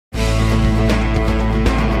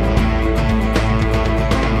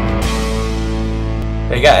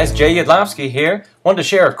Hey guys, Jay Yudlowski here. Wanted to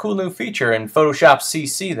share a cool new feature in Photoshop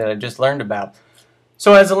CC that I just learned about.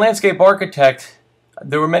 So as a landscape architect,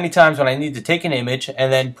 there were many times when I needed to take an image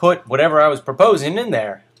and then put whatever I was proposing in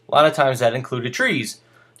there. A lot of times that included trees.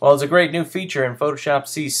 Well, it's a great new feature in Photoshop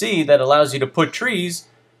CC that allows you to put trees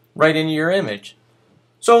right into your image.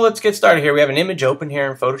 So let's get started here. We have an image open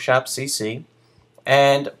here in Photoshop CC,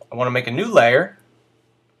 and I want to make a new layer.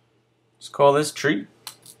 Let's call this tree.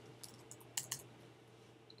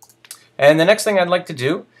 And the next thing I'd like to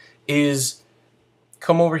do is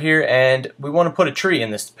come over here and we want to put a tree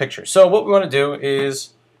in this picture. So what we want to do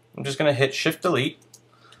is I'm just going to hit Shift Delete,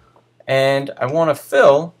 and I want to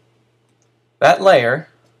fill that layer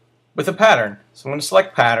with a pattern. So I'm going to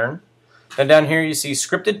select Pattern. Then down here you see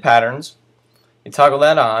Scripted Patterns. You toggle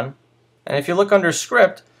that on, and if you look under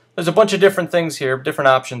Script, there's a bunch of different things here, different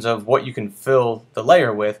options of what you can fill the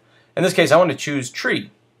layer with. In this case I want to choose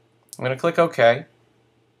Tree. I'm going to click OK.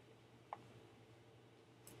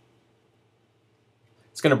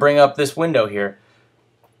 It's going to bring up this window here.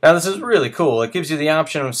 Now this is really cool. It gives you the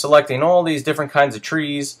option of selecting all these different kinds of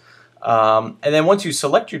trees, and then once you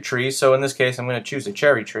select your tree, so in this case I'm going to choose a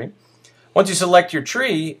cherry tree. Once you select your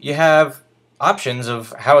tree, you have options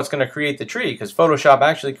of how it's going to create the tree, because Photoshop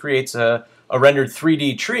actually creates a rendered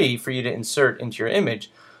 3D tree for you to insert into your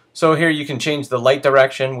image. So here you can change the light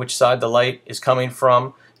direction, which side the light is coming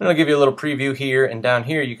from, and it'll give you a little preview here, and down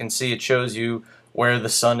here you can see it shows you where the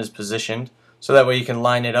sun is positioned. So that way you can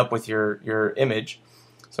line it up with your image.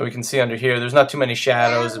 So we can see under here there's not too many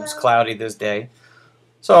shadows. It was cloudy this day.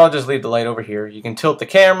 So I'll just leave the light over here. You can tilt the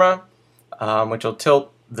camera, which will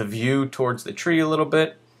tilt the view towards the tree a little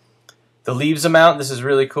bit. The leaves amount, this is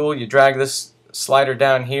really cool. You drag this slider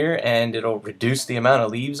down here and it'll reduce the amount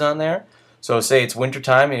of leaves on there. So say it's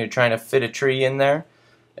wintertime and you're trying to fit a tree in there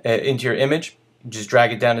into your image. You just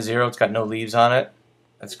drag it down to 0. It's got no leaves on it.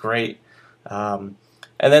 That's great.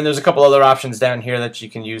 And then there's a couple other options down here that you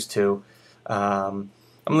can use too. I'm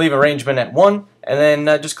going to leave arrangement at 1, and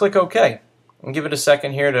then just click OK. And give it a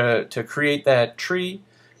second here to create that tree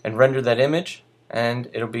and render that image. And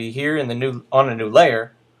it'll be here in the on a new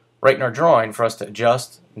layer, right in our drawing, for us to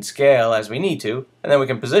adjust and scale as we need to, and then we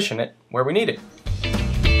can position it where we need it.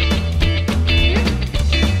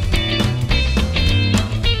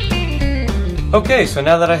 Okay, so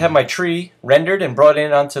now that I have my tree rendered and brought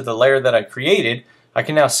in onto the layer that I created, I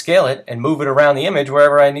can now scale it and move it around the image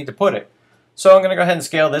wherever I need to put it. So I'm going to go ahead and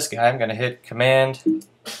scale this guy. I'm going to hit Command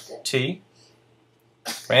T,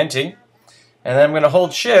 and then I'm going to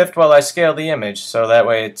hold Shift while I scale the image, so that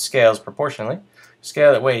way it scales proportionally.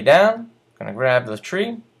 Scale it way down. I'm going to grab the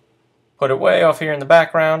tree, put it way off here in the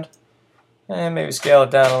background, and maybe scale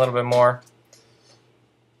it down a little bit more.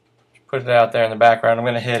 Put it out there in the background. I'm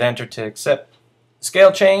going to hit Enter to accept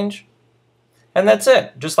scale change, and that's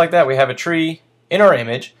it. Just like that, we have a tree in our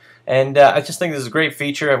image, and I just think this is a great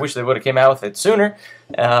feature. I wish they would have came out with it sooner.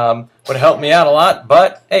 Would have helped me out a lot,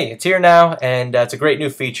 but hey, it's here now, and it's a great new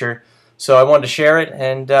feature. So I wanted to share it,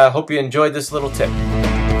 and hope you enjoyed this little tip.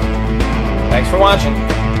 Thanks for watching.